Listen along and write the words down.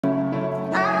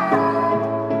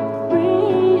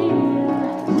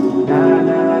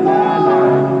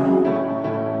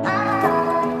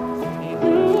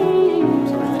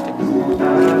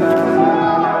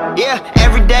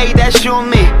day, that's you and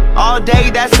me. All day,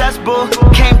 that's us, boo.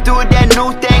 Came through with that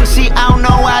new thing. See, I don't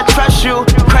know why I trust you.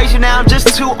 Crazy now, I'm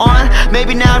just too on.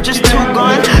 Maybe now I'm just too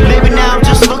gone. Maybe now I'm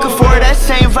just looking for that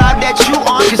same vibe that you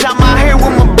on. Cause I'm out here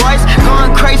with my boys,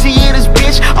 going crazy in this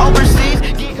bitch overseas.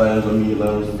 Lines on me,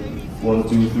 lines on me. 1,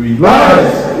 2, 3,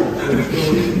 lines!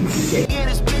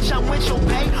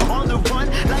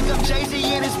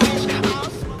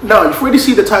 Now, you've already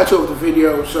seen the title of the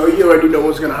video, so you already know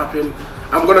what's gonna happen.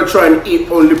 I'm gonna try and eat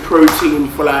only protein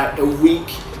for like a week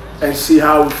and see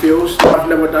how it feels. I've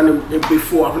never done it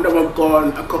before. I've never gone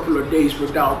a couple of days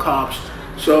without carbs.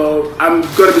 So I'm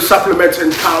gonna be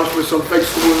supplementing carbs with some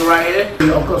vegetables right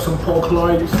here. I've got some pork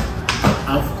loins.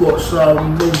 I've got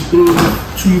some maybe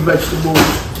 2 vegetables,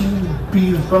 2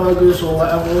 beef burgers or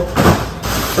whatever,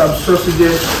 some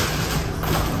sausages,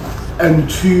 and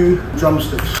 2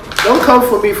 drumsticks. Don't come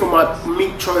for me for my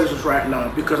meat choices right now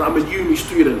because I'm a uni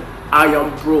student. I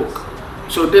am broke.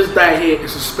 So this diet here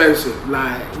is expensive.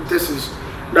 Like this is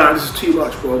too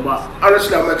much, bro. But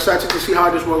honestly, I'm excited to see how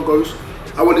this one goes.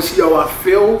 I want to see how I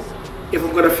feel, if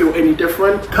I'm gonna feel any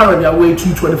different. Currently I weigh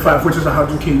 225, which is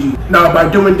 100 kg. Now by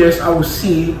doing this, I will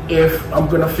see if I'm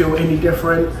gonna feel any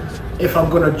different, if I'm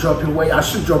gonna drop in weight. I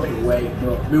should drop in weight,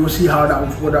 but we will see how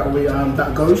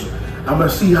that goes. I'm gonna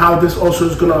see how this also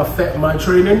is gonna affect my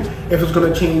training, if it's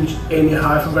gonna change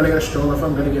anyhow, if I'm gonna get stronger, if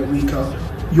I'm gonna get weaker.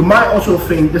 You might also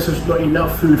think this is not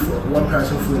enough food for one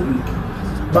person for a week.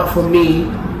 But for me,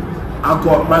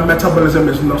 my metabolism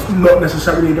is not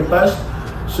necessarily the best.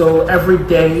 So every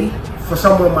day, for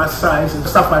someone my size and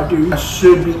stuff I do, I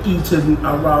should be eating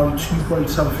around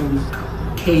 2-point-something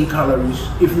K calories,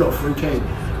 if not 3K.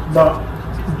 But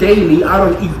daily, I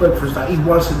don't eat breakfast. I eat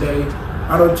once a day.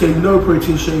 I don't take no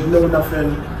protein shake, no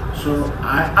nothing. So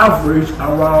I average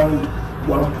around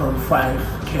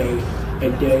 1.5K a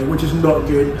day, which is not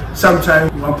good. Sometimes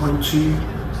 1.2.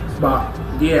 But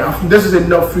yeah, this is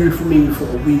enough food for me for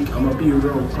a week. I'm gonna be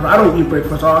real. I don't eat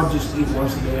breakfast. I'll just eat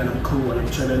once a day and I'm cool and I'm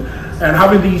chilling. And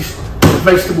having these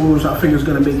vegetables, I think is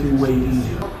gonna make it way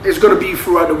easier. It's gonna be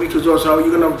throughout the week as well. So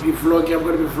you're gonna be vlogging. I'm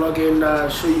gonna be vlogging,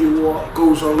 show you what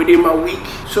goes on within my week.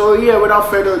 So yeah, without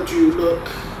further ado, look,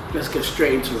 let's get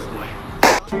straight into it, boy.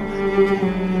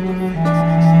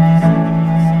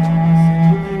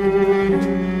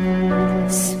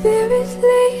 Spirit,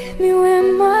 lead me where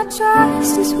my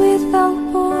trust is without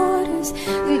borders.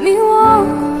 Let me walk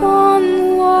upon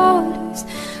the waters,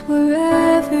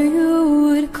 wherever you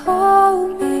would call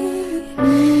me.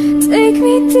 Take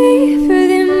me deeper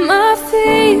than my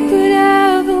feet could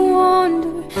ever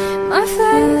wander. My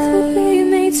faith will be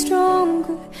made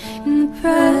stronger in the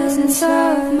presence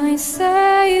of my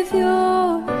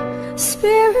Savior.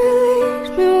 Spirit,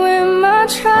 lead me where my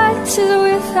trust is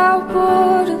without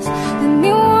borders. Let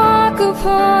me walk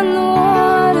upon the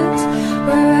waters,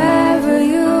 wherever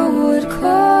you would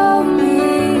call me.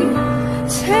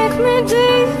 Take me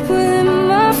deeper than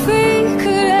my feet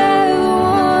could ever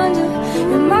wander,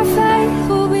 and my faith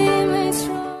will be made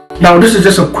strong. Now this is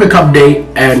just a quick update,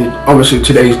 and obviously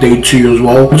today is day 2 as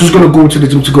well. I'm just gonna go to the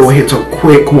gym to go hit a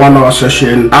quick 1-hour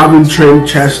session. I haven't trained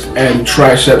chest and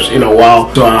triceps in a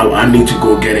while, so I need to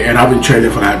go get it. And I've been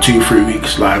training for like 2-3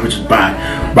 weeks, like, which is bad.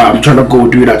 But I'm trying to go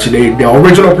do that today. The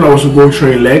original plan was to go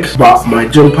train legs, but my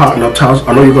gym partner tells,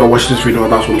 I know you're gonna watch this video,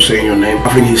 that's what I'm saying your name. I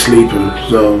think he's sleeping,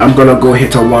 so I'm gonna go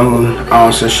hit a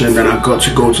 1-hour session. Then I got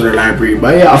to go to the library.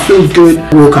 But yeah, I feel good.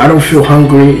 Look, I don't feel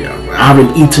hungry. I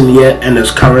haven't eaten yet, and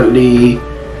it's currently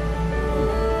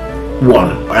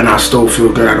 1, and I still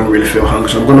feel good. I don't really feel hungry,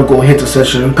 so I'm gonna go hit the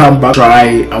session, come back,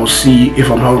 try. I'll see if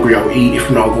I'm hungry, I'll eat. If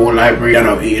not, I'll go to the library and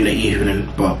I'll eat in the evening.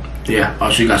 But yeah,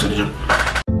 I'll see you guys at the gym.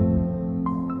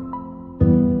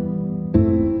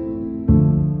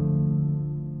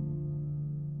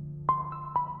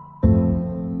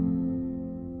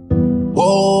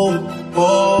 Whoa,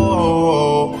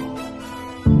 whoa,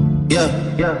 yeah.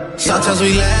 Sometimes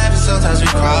we laugh and sometimes we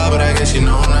cry, but I guess you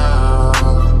know now,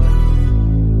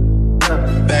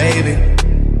 baby.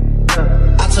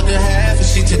 I took a half and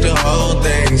she took the whole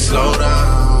thing. Slow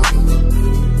down,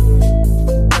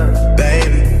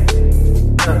 baby.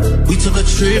 We took a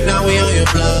trip, now we on your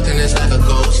block and it's like a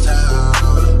ghost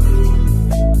town,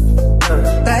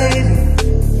 baby.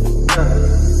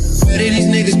 Where did these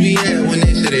niggas be at when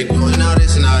they say they doing all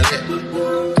this and all that?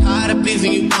 Tired of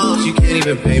beefing you bums, you can't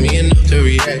even pay me enough to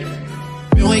react.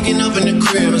 Been waking up in the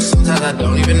crib and sometimes I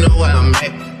don't even know where I'm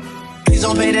at. Please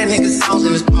don't pay that nigga songs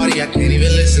in this party, I can't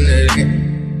even listen to that.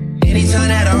 Anytime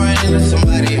that I run into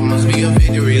somebody, it must be a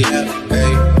victory lap.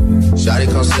 Hey, shawty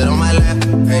come sit on my lap.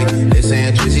 Hey, this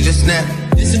ain't Drizzy, just snap.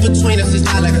 This is between us, it's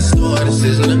not like a store, this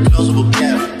isn't a closable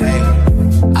gap. Hey,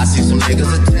 I see some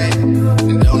niggas attack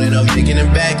and don't end up making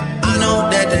it back. I know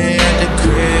that they at the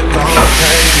crib gon'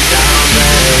 crazy down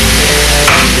bad.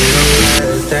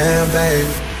 Damn, baby.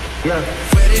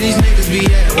 Where did these niggas be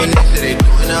at when they say they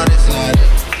doing all this and all that?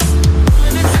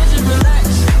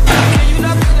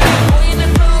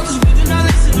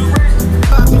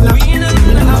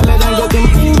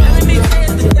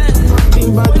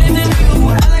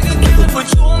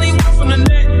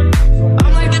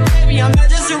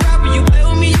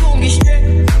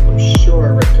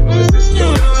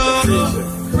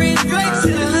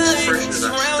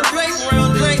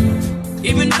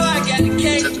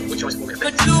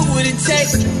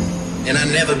 And I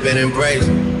never been embraced,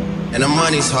 and the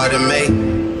money's hard to make,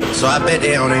 so I bet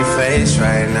they on their face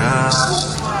right now.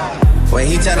 When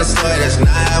he tell the story, that's not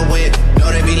how I went.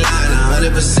 Know they be lying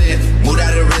 100%. Moved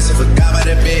out of the wrist and forgot about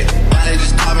the bit. Why they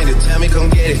just call me to tell me come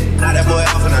get it? Now that boy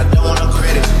off and I don't want no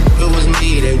credit. If it was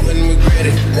me, they wouldn't regret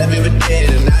it. Left me for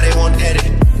dead and now they won't dead it.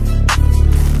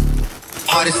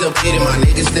 Heart is still beating, my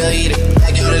niggas still eat it.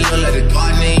 Like you to look like the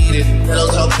garden they eat it.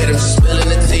 Pillows all bitter, she's spilling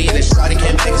the tea. And shawty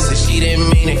can't make it, so she didn't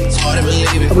mean it. It's hard to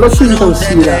believe it. I'm not sure you can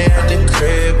see that. The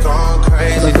crib gone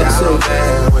crazy down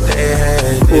bad. What they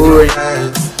had, they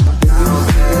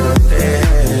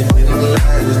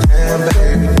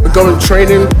we're going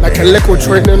training, like a liquid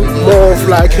training, more of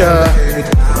like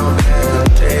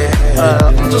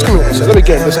just give me 1 second, let me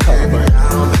get this car.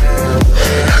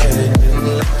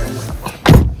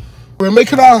 We're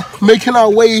making our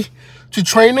way to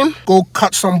training. Go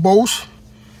cut some balls.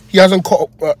 He hasn't caught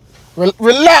up.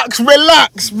 Relax.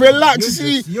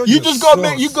 See, you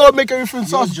gotta make everything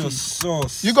sauce.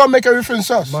 You gotta make everything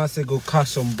sauce. Man said go cut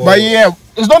some balls. But yeah,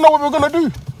 it's not what we're gonna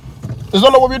do. It's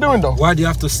not what we're doing though. Why do you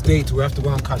have to state we have to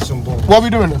go and catch some balls? What are we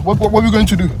doing? What are we going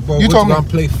to do? But you tell me. We're going to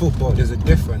play football. There's a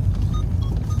difference.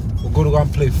 We're going to go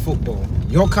and play football.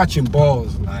 You're catching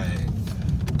balls, like,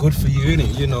 good for you,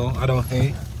 innit? You know, I don't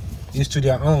hate. Each to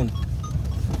their own.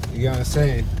 You get what I'm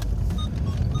saying?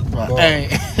 But Hey.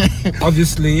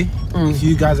 obviously, if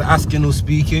you guys are asking or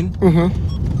speaking,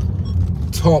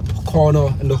 top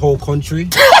corner in the whole country.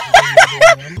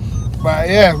 But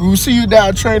yeah, we'll see you there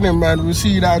at training, man. We'll see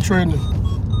you there at training.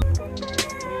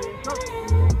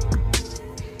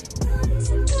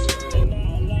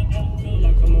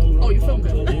 Oh, you filmed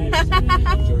it?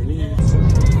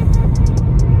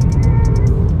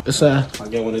 It's I'll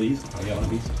get one of these.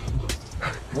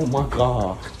 Oh my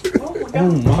god.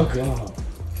 Oh my god.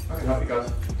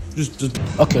 Just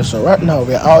okay, so right now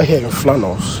we're out here in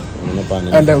flannels.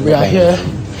 And then we are here.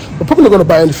 We're probably not gonna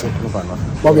buy anything.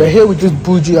 But we're here with this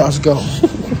bougie ass girl.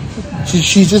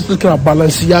 She's just looking at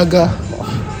Balenciaga.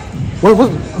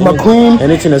 What McQueen?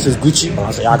 Anything that says Gucci,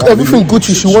 Everything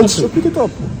Gucci, she wants it. Pick it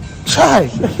up. Chai.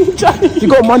 You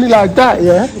got money like that,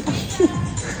 yeah?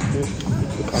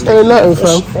 Stay nothing,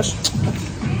 fam.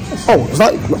 Oh,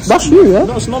 that's you, yeah?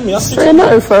 no, it's not me. Stay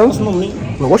nothing, fam. That's not me.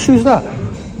 Well, what shoe is that?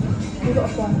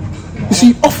 You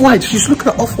see, off-white. She's looking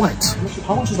at off-white.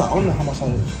 How much is that? I don't know how much that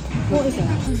is. What is it?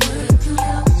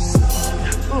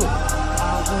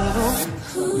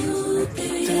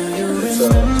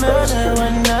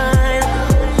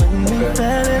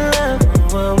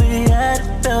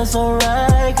 So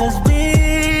right, cause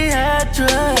we had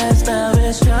trust. Now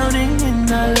we're drowning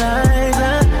in our lives. I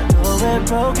know we're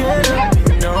broken up.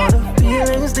 You know the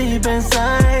feelings deep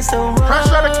inside. So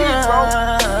Pressure the key,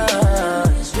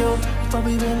 bro. What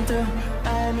we've been through,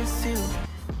 I miss you.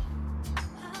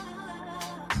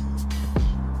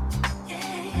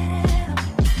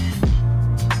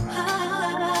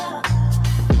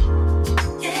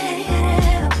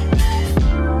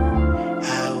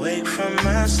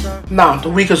 Now, the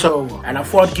week is over, and I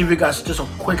thought I'd give you guys just a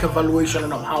quick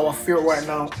evaluation of how I feel right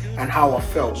now and how I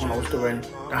felt when I was doing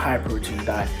the high protein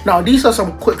diet. Now, these are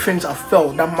some quick things I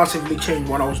felt that massively changed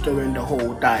when I was doing the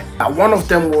whole diet. One of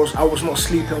them was I was not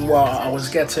sleeping well. I was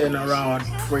getting around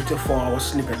 3 to 4 hours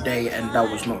sleep a day, and that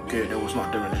was not good. It was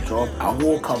not doing the job. I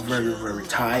woke up very, very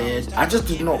tired. I just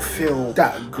did not feel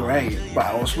that great, but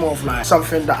it was more of like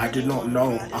something that I did not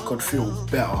know I could feel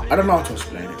better. I don't know how to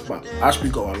explain it, but as we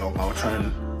go along, I'll try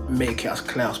and make it as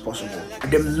clear as possible.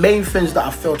 The main things that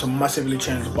I felt to massively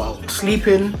change about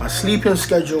sleeping, my sleeping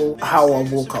schedule, how I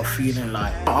woke up feeling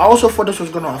like. I also thought this was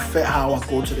going to affect how I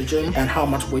go to the gym and how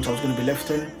much weight I was going to be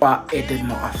lifting, but it did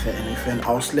not affect anything.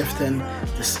 I was lifting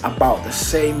about the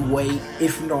same weight.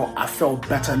 If not, I felt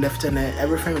better lifting it.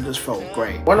 Everything just felt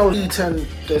great. When I was eating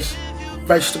this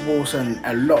vegetables and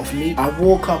a lot of meat, I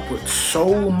woke up with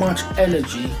so much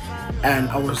energy, and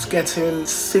I was getting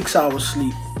 6 hours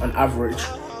sleep on average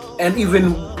And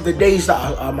even the days that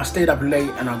I stayed up late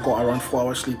and I got around 4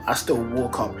 hours sleep, I still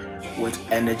woke up with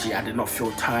energy. I did not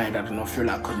feel tired. I did not feel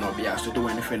like I could not be asked to do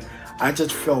anything. I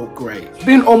just felt great. It's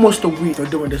been almost a week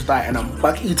of doing this diet and I'm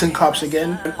back eating carbs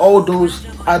again. And all those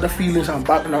other feelings, I'm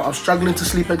back now. I'm struggling to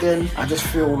sleep again. I just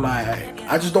feel like,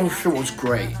 I just don't feel as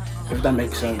great. If that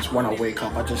makes sense, when I wake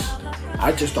up,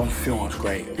 I just don't feel as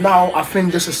great. Now, I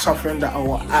think this is something that I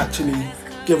will actually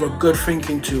give a good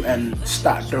thinking to and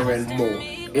start doing more.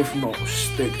 If not,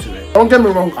 stick to it. Don't get me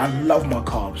wrong, I love my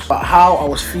carbs, but how I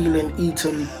was feeling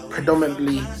eating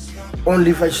predominantly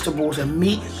only vegetables and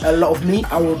meat, a lot of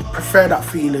meat, I would prefer that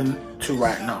feeling to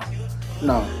right now.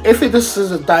 Now, if this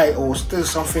is a diet or still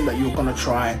something that you're gonna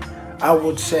try, I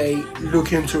would say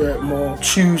look into it more,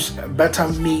 choose a better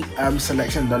meat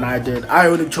selection than I did. I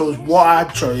only chose what I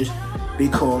chose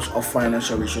because of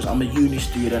financial issues. I'm a uni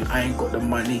student, I ain't got the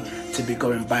money to be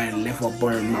going buying liver,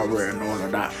 bone marrow and all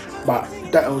of that. But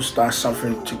that's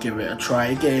something to give it a try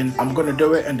again. I'm gonna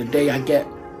do it, and the day I get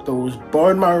those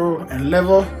bone marrow and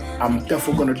liver, I'm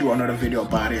definitely gonna do another video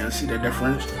about it and see the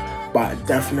difference. But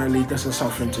definitely this is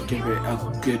something to give it a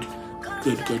good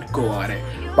go at it.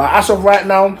 But as of right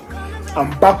now,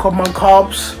 I'm back on my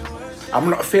carbs. I'm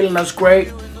not feeling as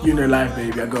great. You know life,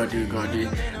 baby, I gotta do.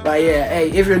 But yeah,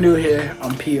 hey, if you're new here,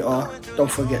 I'm Peter. Don't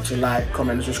forget to like,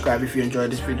 comment and subscribe if you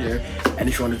enjoyed this video, and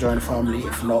if you want to join the family.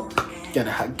 If not, get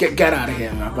out of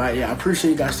here, man. But yeah, I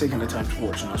appreciate you guys taking the time to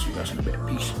watch, and I'll see you guys in a bit.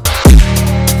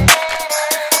 Peace.